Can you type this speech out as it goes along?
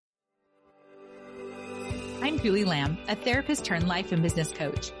I'm Julie Lamb, a therapist turned life and business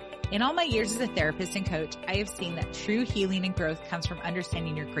coach. In all my years as a therapist and coach, I have seen that true healing and growth comes from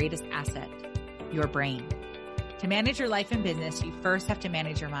understanding your greatest asset, your brain. To manage your life and business, you first have to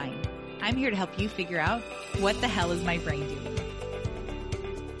manage your mind. I'm here to help you figure out, what the hell is my brain doing?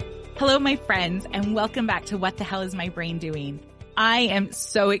 Hello, my friends, and welcome back to What the Hell is My Brain Doing? I am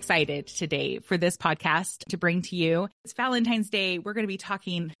so excited today for this podcast to bring to you. It's Valentine's Day. We're going to be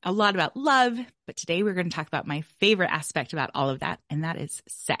talking a lot about love, but today we're going to talk about my favorite aspect about all of that, and that is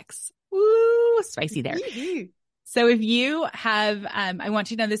sex. Woo, spicy there. So if you have, I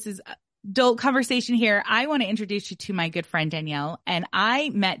want you to know this is adult conversation here. I want to introduce you to my good friend Danielle, and I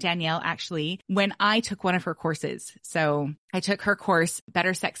met Danielle actually when I took one of her courses. So I took her course,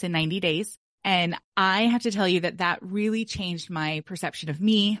 Better Sex in 90 Days. And I have to tell you that that really changed my perception of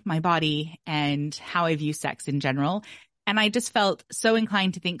me, my body, and how I view sex in general. And I just felt so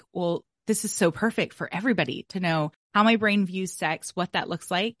inclined to think, well, this is so perfect for everybody to know how my brain views sex, what that looks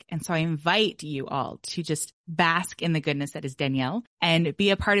like. And so I invite you all to just bask in the goodness that is Danielle and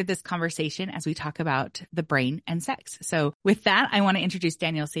be a part of this conversation as we talk about the brain and sex. So with that, I want to introduce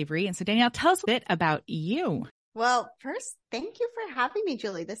Danielle Savory. And so Danielle, tell us a bit about you. Well, first, thank you for having me,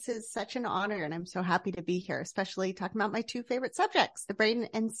 Julie. This is such an honor, and I'm so happy to be here, especially talking about my two favorite subjects, the brain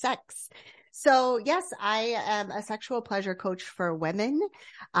and sex. So yes, I am a sexual pleasure coach for women.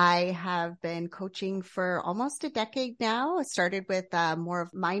 I have been coaching for almost a decade now. I started with more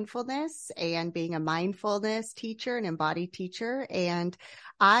of mindfulness and being a mindfulness teacher, an embodied teacher. And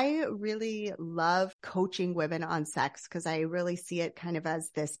I really love coaching women on sex because I really see it kind of as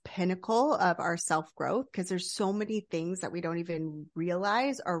this pinnacle of our self-growth, because there's so many things that we don't even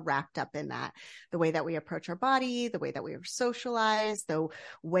realize are wrapped up in that. The way that we approach our body, the way that we are socialized, the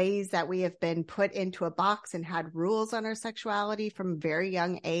ways that we have been put into a box and had rules on our sexuality from a very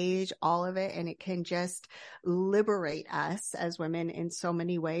young age, all of it. And it can just liberate us as women in so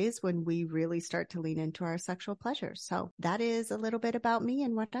many ways when we really start to lean into our sexual pleasure. So that is a little bit about me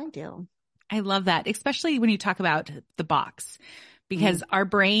and what I do. I love that, especially when you talk about the box, because our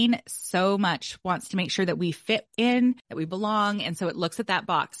brain so much wants to make sure that we fit in, that we belong. And so it looks at that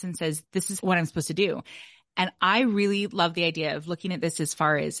box and says, this is what I'm supposed to do. And I really love the idea of looking at this as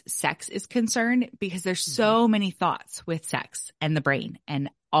far as sex is concerned, because there's so many thoughts with sex and the brain and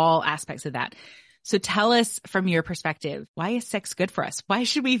all aspects of that. So tell us from your perspective, why is sex good for us? Why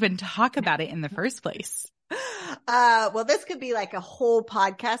should we even talk about it in the first place? Well, this could be like a whole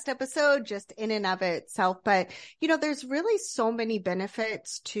podcast episode just in and of itself. But, there's really so many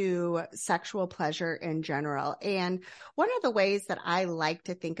benefits to sexual pleasure in general. And one of the ways that I like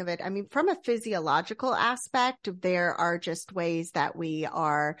to think of it, from a physiological aspect, there are just ways that we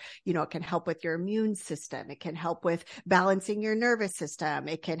are, it can help with your immune system. It can help with balancing your nervous system.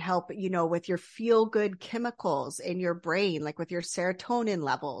 It can help, with your feel good chemicals in your brain, like with your serotonin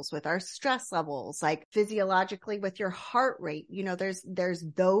levels, with our stress levels, like physiologically with your heart rate. There's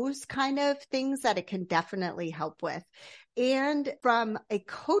those kind of things that it can definitely help with. And from a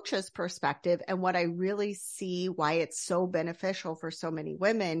coach's perspective, and what I really see why it's so beneficial for so many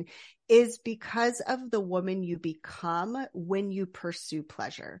women is because of the woman you become when you pursue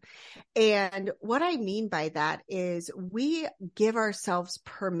pleasure. And what I mean by that is we give ourselves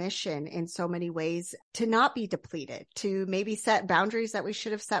permission in so many ways to not be depleted, to maybe set boundaries that we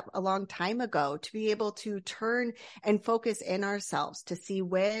should have set a long time ago, to be able to turn and focus in ourselves, to see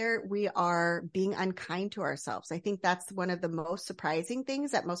where we are being unkind to ourselves. I think that's one of the most surprising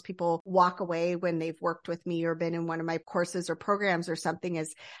things that most people walk away when they've worked with me or been in one of my courses or programs or something,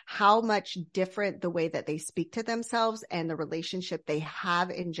 is how much different the way that they speak to themselves and the relationship they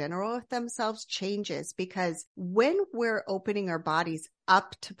have in general with themselves changes. Because when we're opening our bodies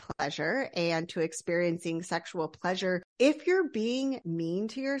up to pleasure and to experiencing sexual pleasure, if you're being mean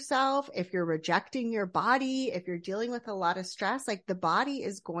to yourself, if you're rejecting your body, if you're dealing with a lot of stress, like the body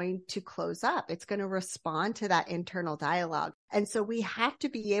is going to close up. It's going to respond to that internal dialogue. And so we have to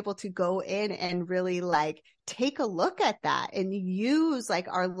be able to go in and really take a look at that and use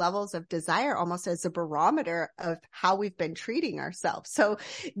our levels of desire almost as a barometer of how we've been treating ourselves. So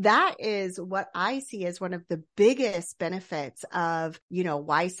that is what I see as one of the biggest benefits of,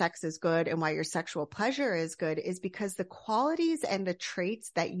 why sex is good and why your sexual pleasure is good, is because the qualities and the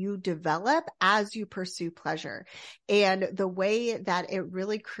traits that you develop as you pursue pleasure, and the way that it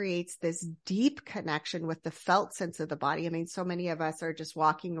really creates this deep connection with the felt sense of the body. So many of us are just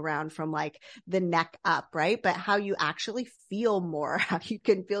walking around from the neck up, right? But how you actually feel more, how you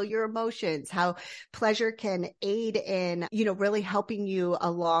can feel your emotions, how pleasure can aid in, really helping you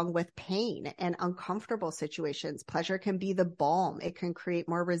along with pain and uncomfortable situations. Pleasure can be the balm. It can create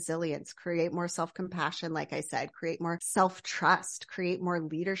more resilience, create more self-compassion, like I said, create more self-trust, create more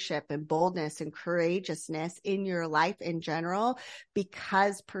leadership and boldness and courageousness in your life in general,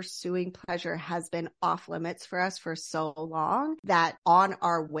 because pursuing pleasure has been off limits for us for so long that on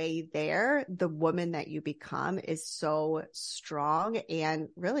our way there, the woman that you become is so strong and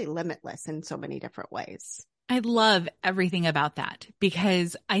really limitless in so many different ways. I love everything about that,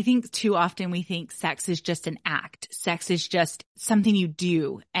 because I think too often we think sex is just an act. Sex is just something you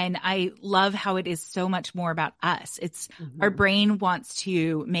do. And I love how it is so much more about us. It's our brain wants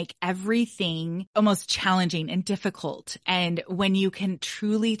to make everything almost challenging and difficult. And when you can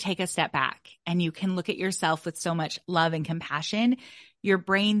truly take a step back and you can look at yourself with so much love and compassion, your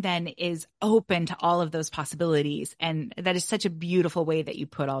brain then is open to all of those possibilities. And that is such a beautiful way that you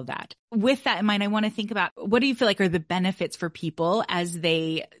put all that. With that in mind, I want to think about, what do you feel like are the benefits for people as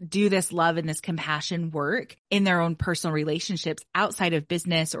they do this love and this compassion work in their own personal relationships outside of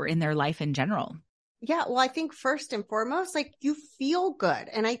business or in their life in general? Yeah, well, I think first and foremost, like, you feel good.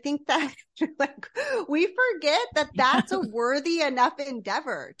 And I think that like we forget that that's a worthy enough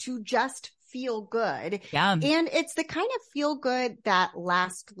endeavor to just feel good. Yeah. And it's the kind of feel good that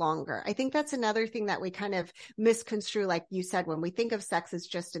lasts longer. I think that's another thing that we kind of misconstrue. Like you said, when we think of sex as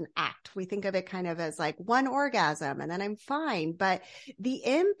just an act, we think of it kind of as like one orgasm and then I'm fine. But the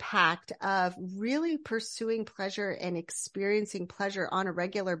impact of really pursuing pleasure and experiencing pleasure on a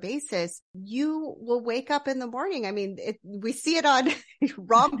regular basis, you will wake up in the morning. I mean, we see it on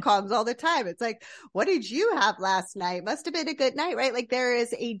rom-coms all the time. It's like, what did you have last night? Must have been a good night, right? Like, there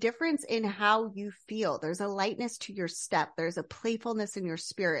is a difference in how you feel. There's a lightness to your step. There's a playfulness in your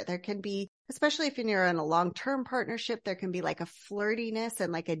spirit. There can be, especially if you're in a long-term partnership, there can be like a flirtiness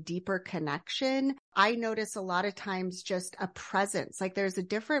and like a deeper connection. I notice a lot of times just a presence, like there's a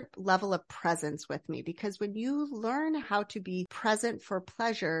different level of presence with me, because when you learn how to be present for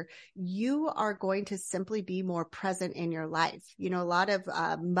pleasure, you are going to simply be more present in your life. You know, a lot of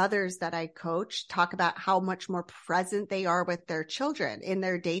mothers that I coach talk about how much more present they are with their children in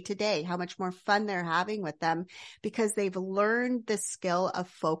their day to day, how much more fun they're having with them, because they've learned the skill of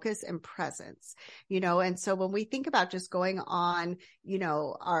focus and presence, you know. And so when we think about just going on, you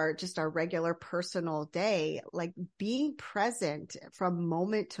know, our regular personal day, like being present from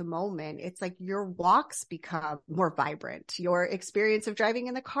moment to moment, it's like your walks become more vibrant. Your experience of driving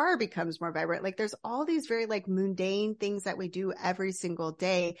in the car becomes more vibrant. Like, there's all these very like mundane things that we do every single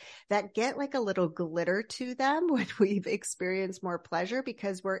day that get like a little glitter to them when we've experienced more pleasure,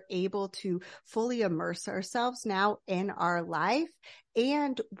 because we're able to fully immerse ourselves now in our life,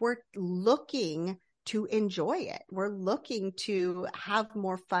 and we're looking to enjoy it. We're looking to have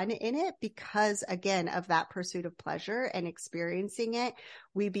more fun in it because, again, of that pursuit of pleasure and experiencing it,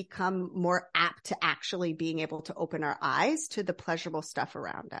 we become more apt to actually being able to open our eyes to the pleasurable stuff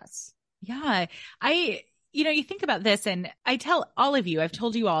around us. Yeah. You think about this, and I tell all of you, I've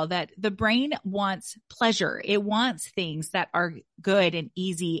told you all that the brain wants pleasure. It wants things that are good and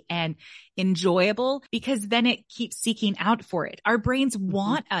easy and enjoyable, because then it keeps seeking out for it. Our brains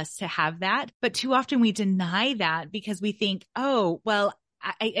want us to have that, but too often we deny that because we think, oh, well,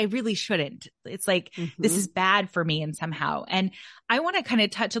 I really shouldn't. It's like, this is bad for me and somehow. And I want to kind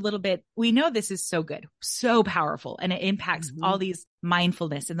of touch a little bit. We know this is so good, so powerful, and it impacts all these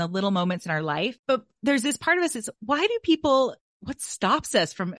mindfulness and the little moments in our life. But there's this part of us is, what stops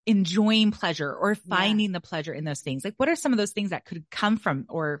us from enjoying pleasure or finding the pleasure in those things? Like, what are some of those things that could come from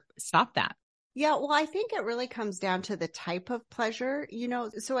or stop that? Yeah, well, I think it really comes down to the type of pleasure, you know.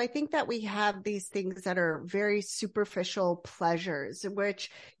 So I think that we have these things that are very superficial pleasures,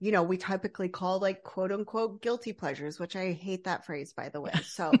 which, you know, we typically call like quote unquote guilty pleasures, which I hate that phrase, by the way.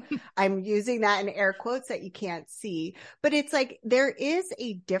 So I'm using that in air quotes that you can't see, but it's like, there is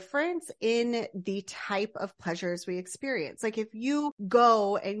a difference in the type of pleasures we experience. Like, if you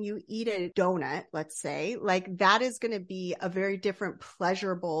go and you eat a donut, let's say, like, that is going to be a very different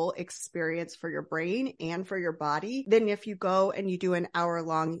pleasurable experience for your brain and for your body than if you go and you do an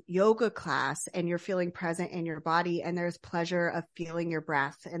hour-long yoga class and you're feeling present in your body and there's pleasure of feeling your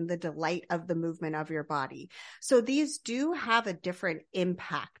breath and the delight of the movement of your body. So these do have a different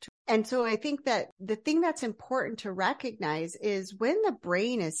impact. And so I think that the thing that's important to recognize is when the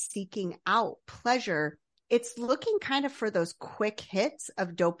brain is seeking out pleasure, it's looking kind of for those quick hits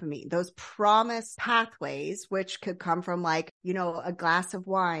of dopamine, those promised pathways, which could come from like, you know, a glass of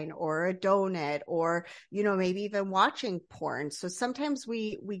wine or a donut or, you know, maybe even watching porn. So sometimes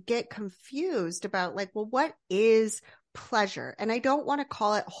we get confused about like, well, what is pleasure? And I don't want to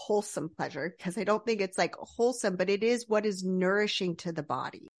call it wholesome pleasure, because I don't think it's like wholesome, but it is what is nourishing to the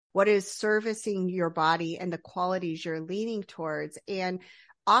body. what is servicing your body and the qualities you're leaning towards. And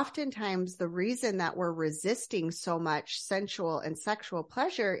oftentimes the reason that we're resisting so much sensual and sexual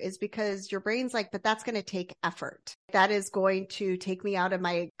pleasure is because your brain's like, but that's going to take effort. That is going to take me out of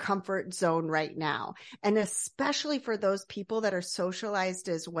my comfort zone right now. And especially for those people that are socialized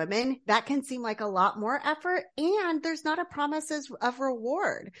as women, that can seem like a lot more effort. And there's not a promise of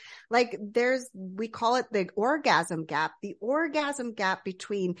reward. Like we call it the orgasm gap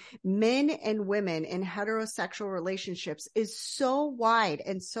between men and women in heterosexual relationships is so wide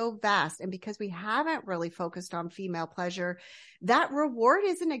and so vast. And because we haven't really focused on female pleasure, that reward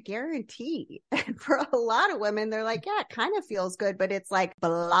isn't a guarantee. And for a lot of women, they're like, yeah, it kind of feels good, but it's like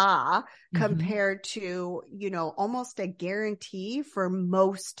blah compared to, almost a guarantee for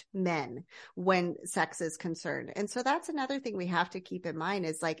most men when sex is concerned. And so that's another thing we have to keep in mind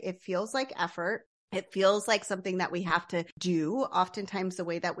is like, it feels like effort. It feels like something that we have to do. Oftentimes, the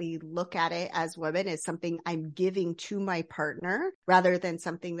way that we look at it as women is something I'm giving to my partner rather than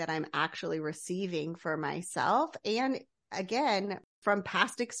something that I'm actually receiving for myself. And again, from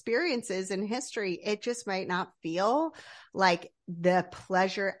past experiences in history, it just might not feel like the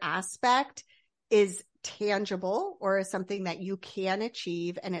pleasure aspect is tangible or is something that you can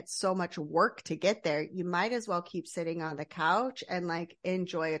achieve, and it's so much work to get there. You might as well keep sitting on the couch and like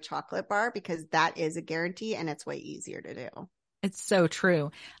enjoy a chocolate bar because that is a guarantee and it's way easier to do. It's so true.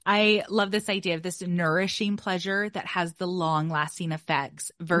 I love this idea of this nourishing pleasure that has the long lasting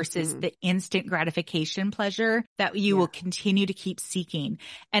effects versus the instant gratification pleasure that you will continue to keep seeking.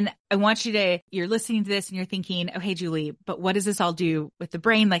 And I want you're listening to this and you're thinking, okay, Julie, but what does this all do with the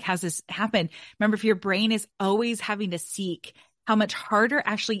brain? Like, how's this happen? Remember, if your brain is always having to seek, how much harder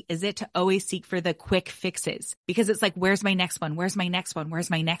actually is it to always seek for the quick fixes? Because it's like, where's my next one? Where's my next one?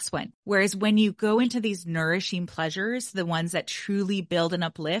 Where's my next one? Whereas when you go into these nourishing pleasures, the ones that truly build and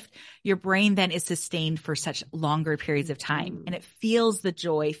uplift, your brain then is sustained for such longer periods of time. And it feels the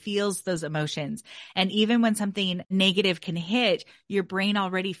joy, feels those emotions. And even when something negative can hit, your brain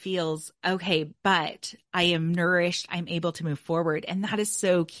already feels, okay, but I am nourished. I'm able to move forward. And that is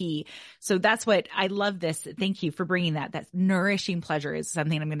so key. So that's what I love this. Thank you for bringing that. That's nourishing pleasure is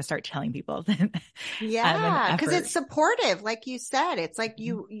something I'm going to start telling people. Yeah. Cause it's supportive. Like you said, it's like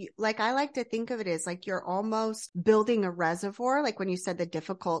like I like to think of it as like you're almost building a reservoir. Like when you said the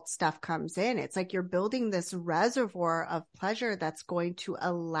difficult stuff comes in, it's like you're building this reservoir of pleasure that's going to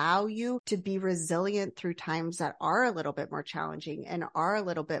allow you to be resilient through times that are a little bit more challenging and are a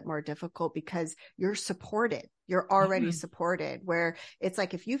little bit more difficult because you're supported. You're already supported, where it's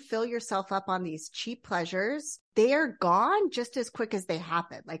like, if you fill yourself up on these cheap pleasures, they are gone just as quick as they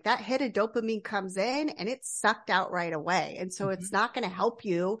happen. Like that hit of dopamine comes in and it's sucked out right away. And so it's not going to help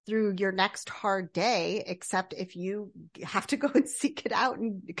you through your next hard day, except if you have to go and seek it out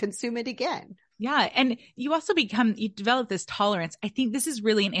and consume it again. Yeah. And you also you develop this tolerance. I think this is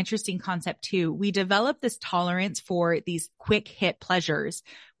really an interesting concept too. We develop this tolerance for these quick hit pleasures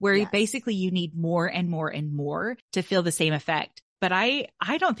where basically you need more and more and more to feel the same effect. But I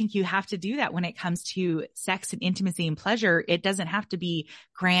don't think you have to do that when it comes to sex and intimacy and pleasure. It doesn't have to be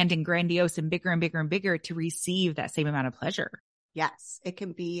grand and grandiose and bigger and bigger and bigger to receive that same amount of pleasure. Yes, it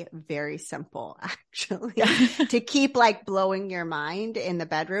can be very simple, actually, to keep like blowing your mind in the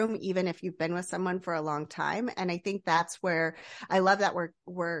bedroom, even if you've been with someone for a long time. And I think that's where I love that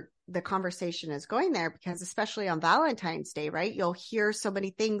we're the conversation is going there, because especially on Valentine's Day, right? You'll hear so many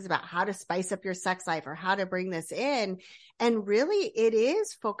things about how to spice up your sex life or how to bring this in. And really it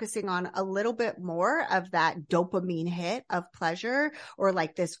is focusing on a little bit more of that dopamine hit of pleasure, or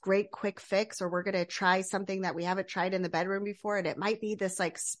like this great quick fix, or we're going to try something that we haven't tried in the bedroom before. And it might be this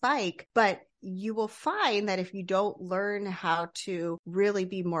like spike, but you will find that if you don't learn how to really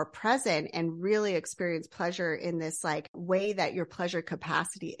be more present and really experience pleasure in this like way that your pleasure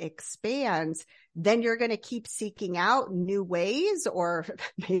capacity expands, then you're going to keep seeking out new ways, or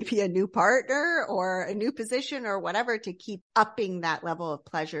maybe a new partner or a new position or whatever, to keep upping that level of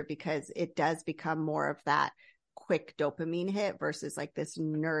pleasure, because it does become more of that quick dopamine hit versus like this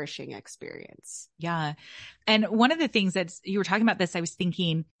nourishing experience. Yeah. And one of the things you were talking about this, I was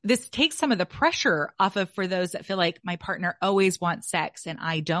thinking this takes some of the pressure off of, for those that feel like my partner always wants sex and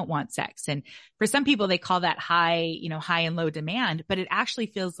I don't want sex. And for some people, they call that high and low demand, but it actually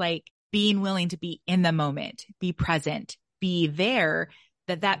feels like being willing to be in the moment, be present, be there,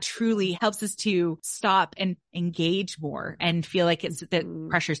 that truly helps us to stop and engage more and feel like the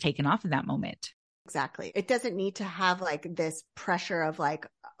pressure's taken off in that moment. Exactly. It doesn't need to have like this pressure of like,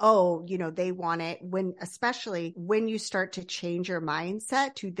 oh, they want it especially when you start to change your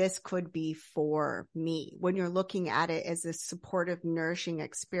mindset to this could be for me. When you're looking at it as a supportive, nourishing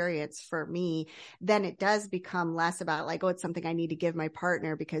experience for me, then it does become less about like, oh, it's something I need to give my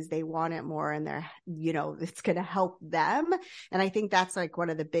partner because they want it more and they're, it's going to help them. And I think that's like one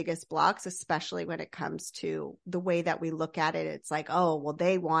of the biggest blocks, especially when it comes to the way that we look at it. It's like, oh, well,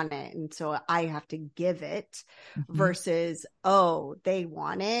 they want it, and so I have to give it, versus, oh, they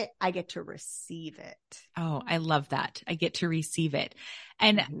want it, I get to receive it. Oh, I love that. I get to receive it.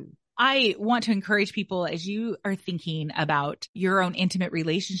 And I want to encourage people, as you are thinking about your own intimate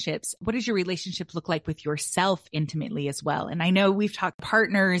relationships, what does your relationship look like with yourself intimately as well? And I know we've talked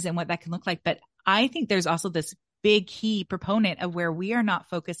partners and what that can look like, but I think there's also this big key proponent of where we are not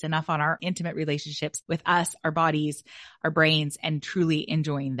focused enough on our intimate relationships with us, our bodies, our brains, and truly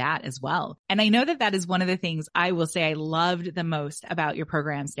enjoying that as well. And I know that that is one of the things I will say I loved the most about your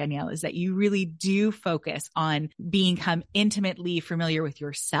programs, Danielle, is that you really do focus on become intimately familiar with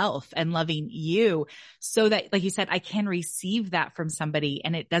yourself and loving you so that, like you said, I can receive that from somebody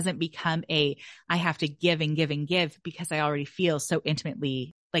and it doesn't become I have to give and give and give because I already feel so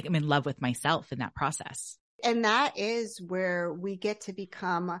intimately like I'm in love with myself in that process. And that is where we get to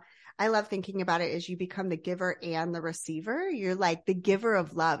become, I love thinking about it as you become the giver and the receiver. You're like the giver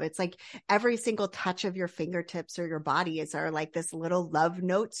of love. It's like every single touch of your fingertips or your body are like this little love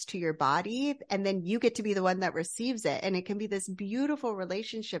notes to your body. And then you get to be the one that receives it. And it can be this beautiful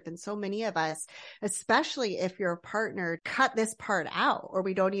relationship. And so many of us, especially if your partner cut this part out, or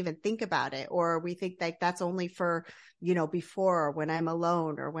we don't even think about it, or we think like that's only for, before when I'm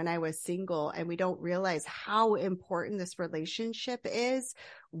alone or when I was single, and we don't realize how important this relationship is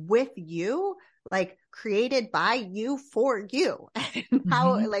with you, like created by you for you, and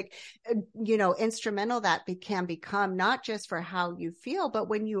how instrumental that can become, not just for how you feel, but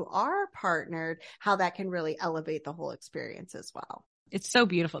when you are partnered, how that can really elevate the whole experience as well. It's so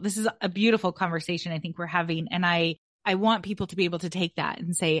beautiful. This is a beautiful conversation I think we're having. And I want people to be able to take that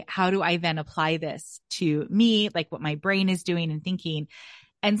and say, how do I then apply this to me? Like what my brain is doing and thinking.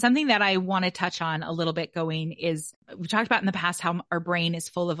 And something that I want to touch on a little bit going is we talked about in the past how our brain is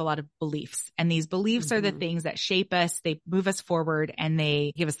full of a lot of beliefs, and these beliefs are the things that shape us. They move us forward and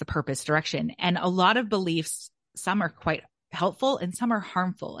they give us the purpose, direction. And a lot of beliefs, some are quite helpful and some are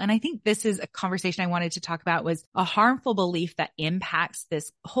harmful. And I think this is a conversation I wanted to talk about, was a harmful belief that impacts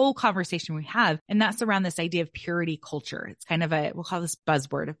this whole conversation we have. And that's around this idea of purity culture. It's kind of we'll call this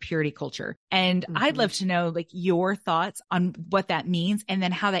buzzword of purity culture. And I'd love to know like your thoughts on what that means and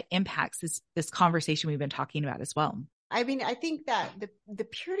then how that impacts this conversation we've been talking about as well. I mean, I think that the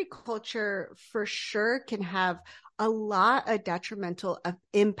purity culture for sure can have a lot of detrimental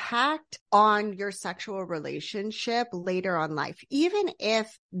impact on your sexual relationship later on life. Even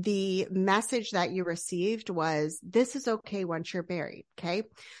if the message that you received was, this is okay once you're married. Okay.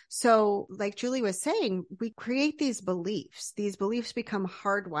 So like Julie was saying, we create these beliefs become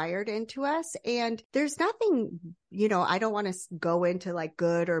hardwired into us, and there's nothing, I don't want to go into like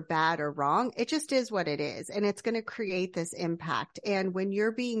good or bad or wrong. It just is what it is. And it's going to create this impact. And when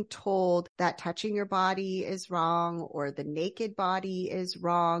you're being told that touching your body is wrong or the naked body is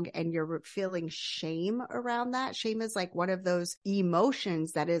wrong, and you're feeling shame around that, shame is like one of those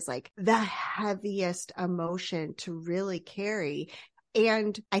emotions that is like the heaviest emotion to really carry.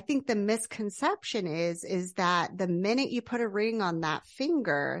 And I think the misconception is that the minute you put a ring on that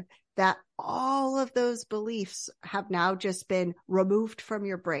finger, that all of those beliefs have now just been removed from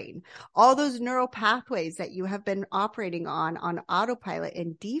your brain. All those neural pathways that you have been operating on autopilot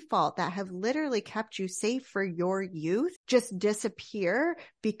and default that have literally kept you safe for your youth just disappear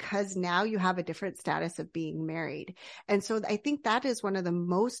because now you have a different status of being married. And so I think that is one of the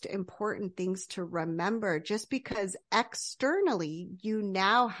most important things to remember. Just because externally you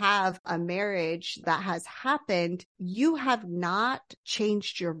now have a marriage that has happened, you have not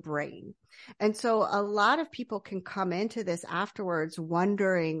changed your brain. And so a lot of people can come into this afterwards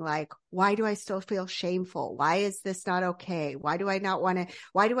wondering like, why do I still feel shameful? Why is this not okay? Why do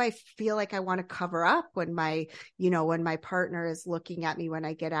I feel like I want to cover up when my partner is looking at me when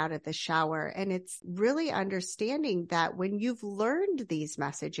I get out of the shower? And it's really understanding that when you've learned these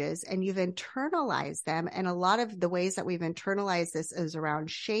messages and you've internalized them, and a lot of the ways that we've internalized this is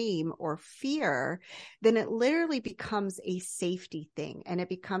around shame or fear, then it literally becomes a safety thing, and it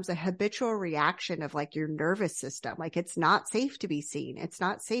becomes a habitual reaction of like your nervous system. Like it's not safe to be seen. It's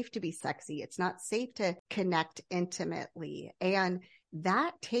not safe to be sexy. It's not safe to connect intimately. And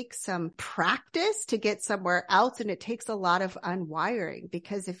that takes some practice to get somewhere else. And it takes a lot of unwiring,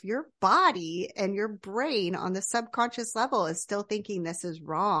 because if your body and your brain on the subconscious level is still thinking this is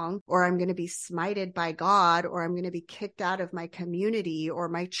wrong, or I'm going to be smited by God, or I'm going to be kicked out of my community or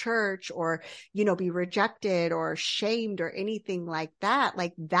my church, or, be rejected or shamed or anything like that,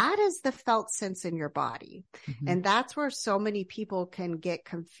 like that is the felt sense in your body. Mm-hmm. And that's where so many people can get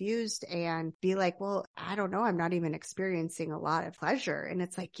confused and be like, well, I don't know, I'm not even experiencing a lot of pleasure. And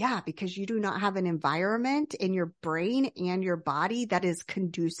it's like, yeah, because you do not have an environment in your brain and your body that is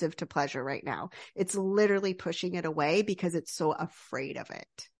conducive to pleasure right now. It's literally pushing it away because it's so afraid of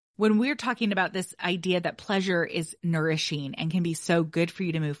it. When we're talking about this idea that pleasure is nourishing and can be so good for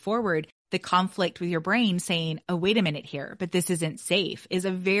you to move forward, the conflict with your brain saying, oh, wait a minute here, but this isn't safe, is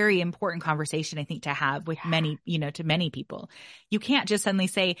a very important conversation, I think, to have with many, to many people. You can't just suddenly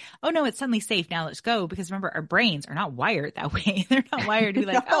say, oh no, it's suddenly safe, now let's go. Because remember, our brains are not wired that way. They're not wired to be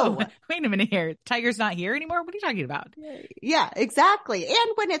like, no. Oh, wait a minute here. Tiger's not here anymore. What are you talking about? Yeah, exactly.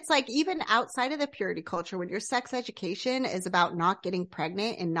 And when it's like, even outside of the purity culture, when your sex education is about not getting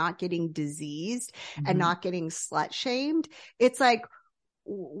pregnant and not getting diseased and not getting slut shamed, it's like,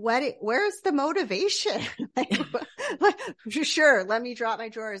 where's the motivation? Sure, let me drop my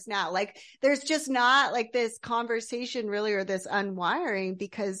drawers now. Like, there's just not like this conversation really, or this unwiring,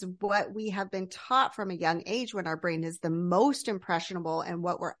 because what we have been taught from a young age, when our brain is the most impressionable and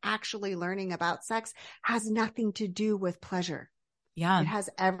what we're actually learning about sex, has nothing to do with pleasure. Yeah. It has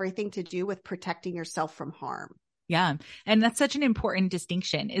everything to do with protecting yourself from harm. Yeah. And that's such an important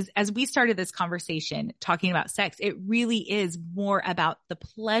distinction. Is as we started this conversation talking about sex, it really is more about the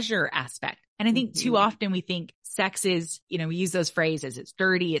pleasure aspect. And I think too often we think sex is, we use those phrases, it's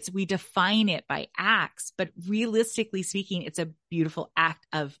dirty, we define it by acts, but realistically speaking, it's a beautiful act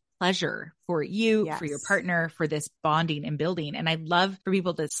of pleasure for you, for your partner, for this bonding and building. And I'd love for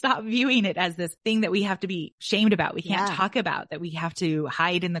people to stop viewing it as this thing that we have to be shamed about. We can't talk about, that we have to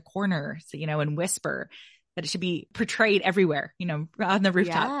hide in the corner, and whisper. That it should be portrayed everywhere, on the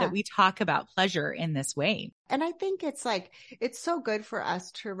rooftop, that we talk about pleasure in this way. And I think it's like, it's so good for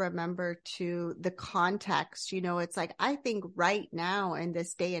us to remember to the context, it's like, I think right now in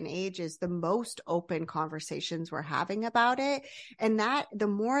this day and age is the most open conversations we're having about it. And that the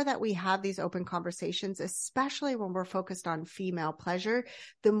more that we have these open conversations, especially when we're focused on female pleasure,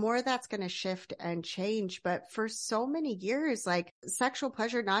 the more that's going to shift and change. But for so many years, like sexual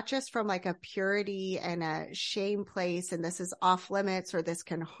pleasure, not just from like a purity and a shame place, and this is off limits or this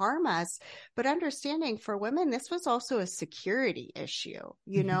can harm us, but understanding for women, this was also a security issue.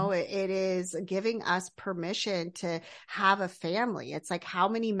 It is giving us permission to have a family. It's like, how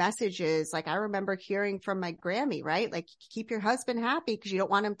many messages, like I remember hearing from my Grammy, right? Like, keep your husband happy because you don't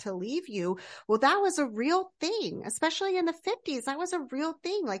want him to leave you. Well, that was a real thing, especially in the 50s. That was a real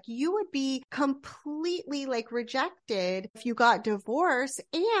thing. Like, you would be completely like rejected if you got divorced,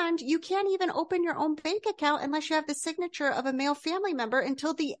 and you can't even open your own bank account unless you have the signature of a male family member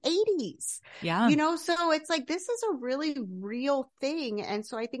until the 80s. Yeah. So it's like, this is a really real thing. And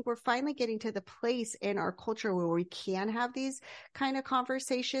so I think we're finally getting to the place in our culture where we can have these kind of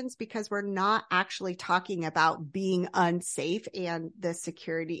conversations, because we're not actually talking about being unsafe and the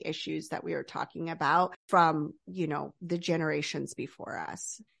security issues that we were talking about from, the generations before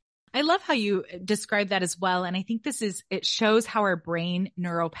us. I love how you describe that as well. And I think it shows how our brain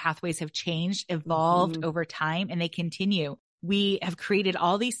neural pathways have changed, evolved over time, and they continue. We have created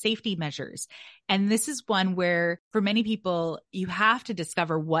all these safety measures. And this is one where for many people, you have to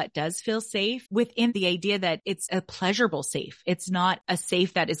discover what does feel safe within the idea that it's a pleasurable safe. It's not a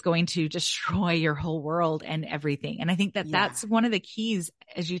safe that is going to destroy your whole world and everything. And I think that that's one of the keys,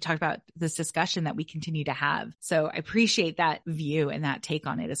 as you talked about this discussion, that we continue to have. So I appreciate that view and that take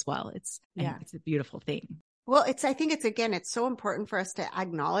on it as well. It's a beautiful thing. Well, I think it's so important for us to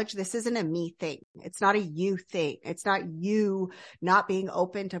acknowledge this isn't a me thing. It's not a you thing. It's not you not being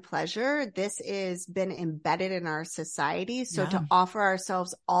open to pleasure. This is been embedded in our society. So to offer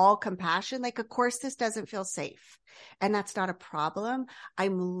ourselves all compassion, like, of course, this doesn't feel safe. And that's not a problem.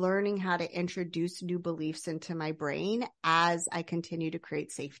 I'm learning how to introduce new beliefs into my brain as I continue to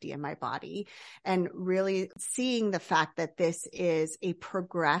create safety in my body, and really seeing the fact that this is a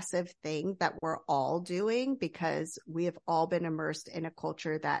progressive thing that we're all doing, because we have all been immersed in a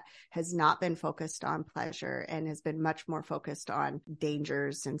culture that has not been focused on pleasure and has been much more focused on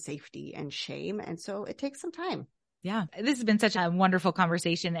dangers and safety and shame. And so it takes some time. Yeah, this has been such a wonderful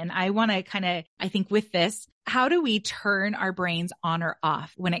conversation. And I want to I think with this, how do we turn our brains on or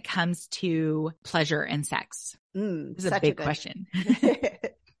off when it comes to pleasure and sex? This is a big question.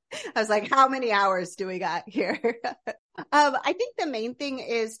 I was like, how many hours do we got here? I think the main thing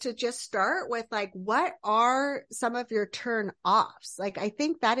is to just start with like, what are some of your turn offs? Like, I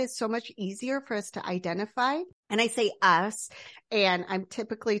think that is so much easier for us to identify. And I say us, and I'm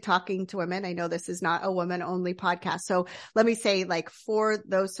typically talking to women. I know this is not a woman only podcast. So let me say, like, for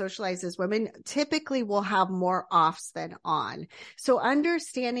those socialized as women, typically we'll have more offs than on. So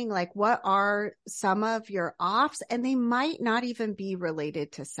understanding like, what are some of your offs, and they might not even be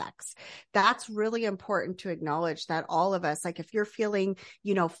related to sex. That's really important to acknowledge that all of us, like if you're feeling,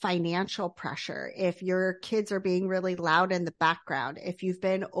 financial pressure, if your kids are being really loud in the background, if you've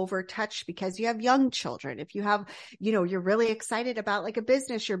been overtouched because you have young children, if you have, you're really excited about like a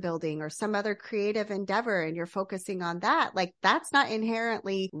business you're building or some other creative endeavor and you're focusing on that, like that's not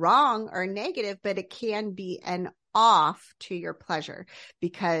inherently wrong or negative, but it can be an off to your pleasure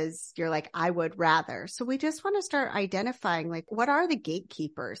because you're like, I would rather. So we just want to start identifying like, what are the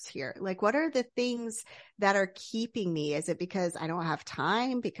gatekeepers here? Like, what are the things that are keeping me? Is it because I don't have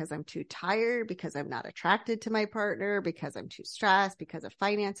time, because I'm too tired, because I'm not attracted to my partner, because I'm too stressed, because of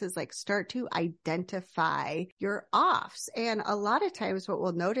finances? Like, start to identify your offs. And a lot of times what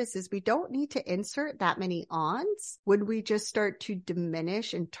we'll notice is we don't need to insert that many ons when we just start to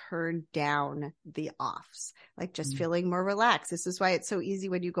diminish and turn down the offs. Like just feeling more relaxed. This is why it's so easy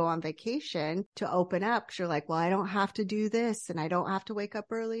when you go on vacation to open up, because you're like, well, I don't have to do this and I don't have to wake up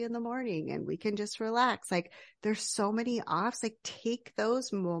early in the morning and we can just relax. Like there's so many offs. Like take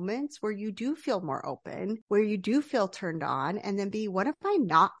those moments where you do feel more open, where you do feel turned on, and then be, what am I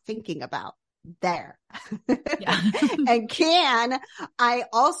not thinking about there? Yeah. And can I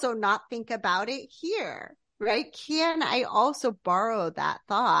also not think about it here? Right? Can I also borrow that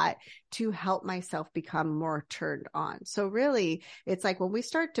thought to help myself become more turned on? So really, it's like when we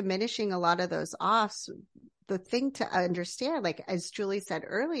start diminishing a lot of those offs, the thing to understand, like as Julie said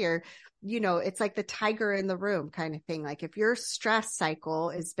earlier, it's like the tiger in the room kind of thing. Like if your stress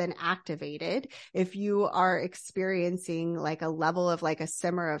cycle has been activated, if you are experiencing like a level of like a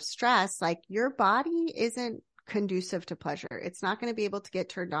simmer of stress, like your body isn't conducive to pleasure. It's not going to be able to get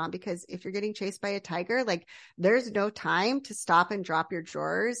turned on, because if you're getting chased by a tiger, like there's no time to stop and drop your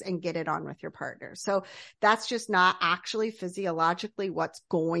drawers and get it on with your partner. So that's just not actually physiologically what's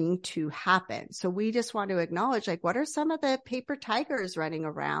going to happen. So we just want to acknowledge, like, what are some of the paper tigers running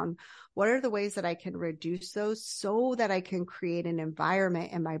around? What are the ways that I can reduce those so that I can create an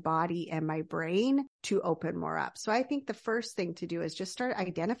environment in my body and my brain to open more up? So I think the first thing to do is just start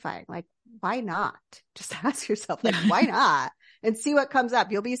identifying, like, why not? Just ask yourself, like, why not? And see what comes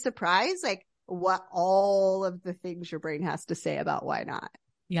up. You'll be surprised, like, what all of the things your brain has to say about why not.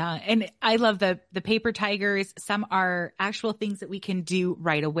 Yeah. And I love the paper tigers. Some are actual things that we can do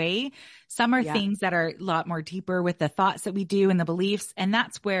right away. Some are things that are a lot more deeper with the thoughts that we do and the beliefs. And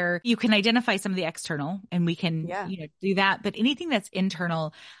that's where you can identify some of the external, and we can, do that. But anything that's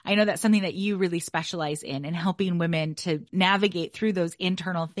internal, I know that's something that you really specialize in helping women to navigate through those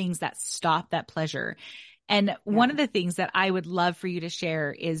internal things that stop that pleasure. And one of the things that I would love for you to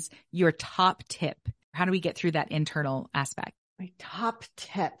share is your top tip. How do we get through that internal aspect? My top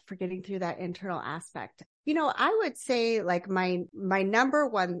tip for getting through that internal aspect. I would say like my number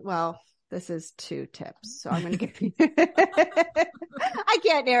one, well, this is 2 tips. So I'm going to give you, I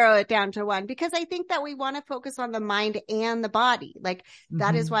can't narrow it down to one, because I think that we want to focus on the mind and the body. Like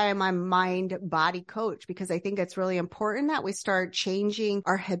that is why I'm a mind body coach, because I think it's really important that we start changing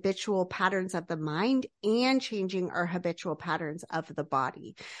our habitual patterns of the mind and changing our habitual patterns of the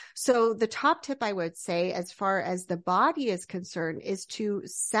body. So the top tip I would say, as far as the body is concerned, is to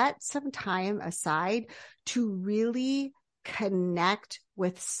set some time aside to really connect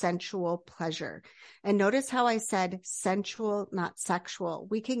with sensual pleasure. And notice how I said sensual, not sexual.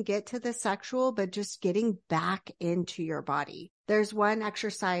 We can get to the sexual, but just getting back into your body. There's one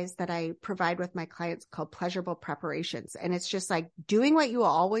exercise that I provide with my clients called pleasurable preparations. And it's just like doing what you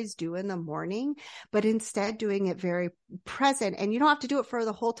always do in the morning, but instead doing it very present. And you don't have to do it for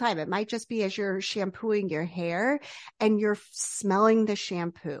the whole time. It might just be as you're shampooing your hair and you're smelling the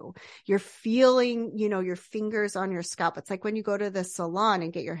shampoo. You're feeling, your fingers on your scalp. It's like when you go to the salon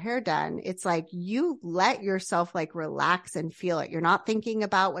and get your hair done, it's like you let yourself like relax and feel it. You're not thinking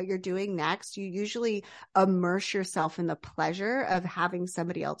about what you're doing next. You usually immerse yourself in the pleasure of having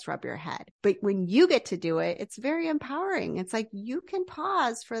somebody else rub your head. But when you get to do it, it's very empowering. It's like you can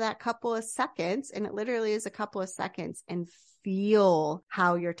pause for that couple of seconds, and it literally is a couple of seconds, and feel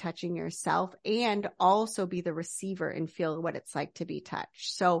how you're touching yourself, and also be the receiver and feel what it's like to be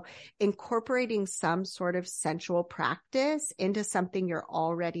touched. So incorporating some sort of sensual practice into something you're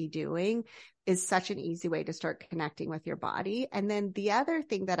already doing is such an easy way to start connecting with your body. And then the other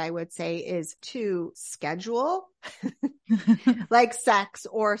thing that I would say is to schedule like sex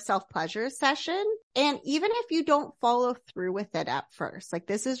or self-pleasure session. And even if you don't follow through with it at first, like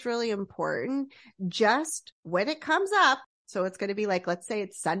this is really important, just when it comes up, so it's going to be like, let's say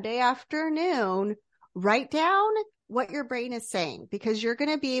it's Sunday afternoon, write down what your brain is saying, because you're going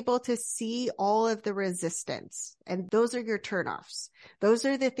to be able to see all of the resistance. And those are your turnoffs. Those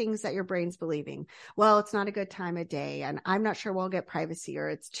are the things that your brain's believing. Well, it's not a good time of day, and I'm not sure we'll get privacy, or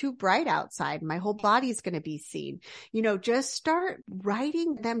it's too bright outside. My whole body's going to be seen. Just start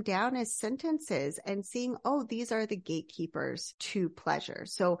writing them down as sentences and seeing, oh, these are the gatekeepers to pleasure.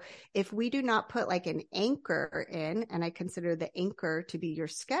 So if we do not put like an anchor in, and I consider the anchor to be your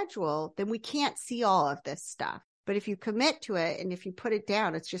schedule, then we can't see all of this stuff. But if you commit to it and if you put it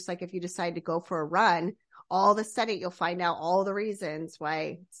down, it's just like if you decide to go for a run, all of a sudden you'll find out all the reasons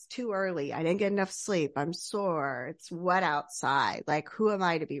why it's too early. I didn't get enough sleep. I'm sore. It's wet outside. Like, who am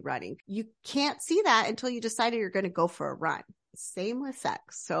I to be running? You can't see that until you decided you're going to go for a run. Same with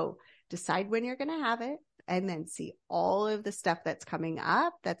sex. So decide when you're going to have it, and then see all of the stuff that's coming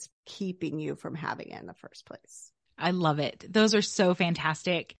up that's keeping you from having it in the first place. I love it. Those are so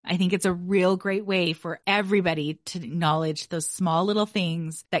fantastic. I think it's a real great way for everybody to acknowledge those small little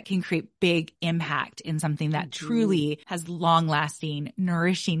things that can create big impact in something that truly has long-lasting,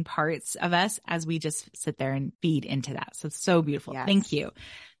 nourishing parts of us as we just sit there and feed into that. So it's so beautiful. Yes. Thank you.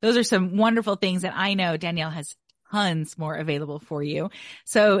 Those are some wonderful things that I know Danielle has tons more available for you.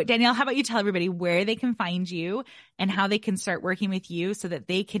 So Danielle, how about you tell everybody where they can find you and how they can start working with you so that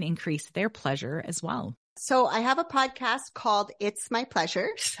they can increase their pleasure as well? So I have a podcast called It's My Pleasure.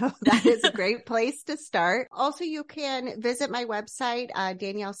 So that is a great place to start. Also, you can visit my website,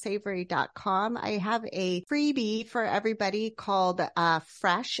 daniellesavory.com. I have a freebie for everybody called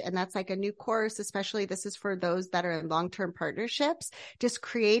Fresh. And that's like a new course, especially this is for those that are in long-term partnerships, just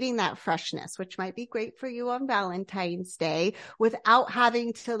creating that freshness, which might be great for you on Valentine's Day without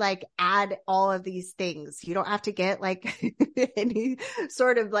having to like add all of these things. You don't have to get like any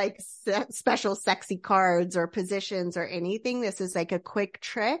sort of like special sexy cards or positions or anything. This is like a quick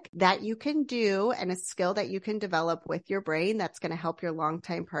trick that you can do and a skill that you can develop with your brain that's going to help your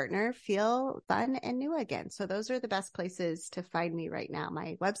longtime partner feel fun and new again. So those are the best places to find me right now.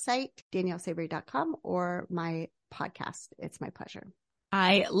 My website, daniellesavory.com, or my podcast, It's My Pleasure.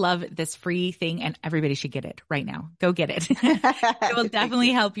 I love this free thing, and everybody should get it right now. Go get it. It will definitely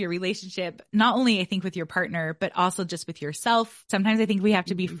help your relationship, not only I think with your partner, but also just with yourself. Sometimes I think we have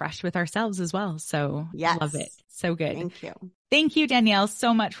to be fresh with ourselves as well. So yes. Love it. So good. Thank you. Thank you, Danielle,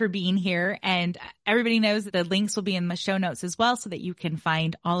 so much for being here. And everybody knows that the links will be in the show notes as well so that you can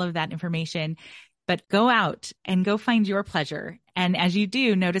find all of that information. But go out and go find your pleasure. And as you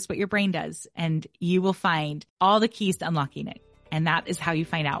do, notice what your brain does, and you will find all the keys to unlocking it. And that is how you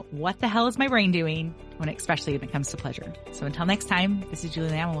find out what the hell is my brain doing especially when it comes to pleasure. So until next time, this is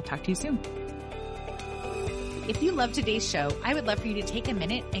Julie Lamb, and we'll talk to you soon. If you love today's show, I would love for you to take a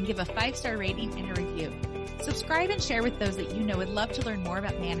minute and give a 5-star rating and a review. Subscribe and share with those that you know would love to learn more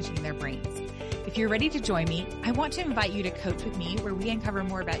about managing their brains. If you're ready to join me, I want to invite you to coach with me, where we uncover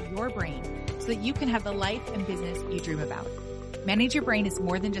more about your brain so that you can have the life and business you dream about. Manage your brain is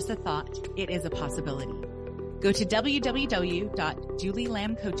more than just a thought. It is a possibility. Go to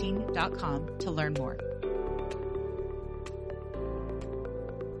www.julielambcoaching.com to learn more.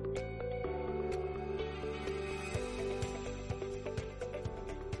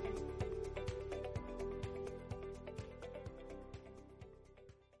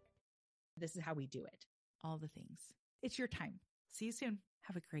 This is how we do it. All the things. It's your time. See you soon.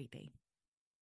 Have a great day.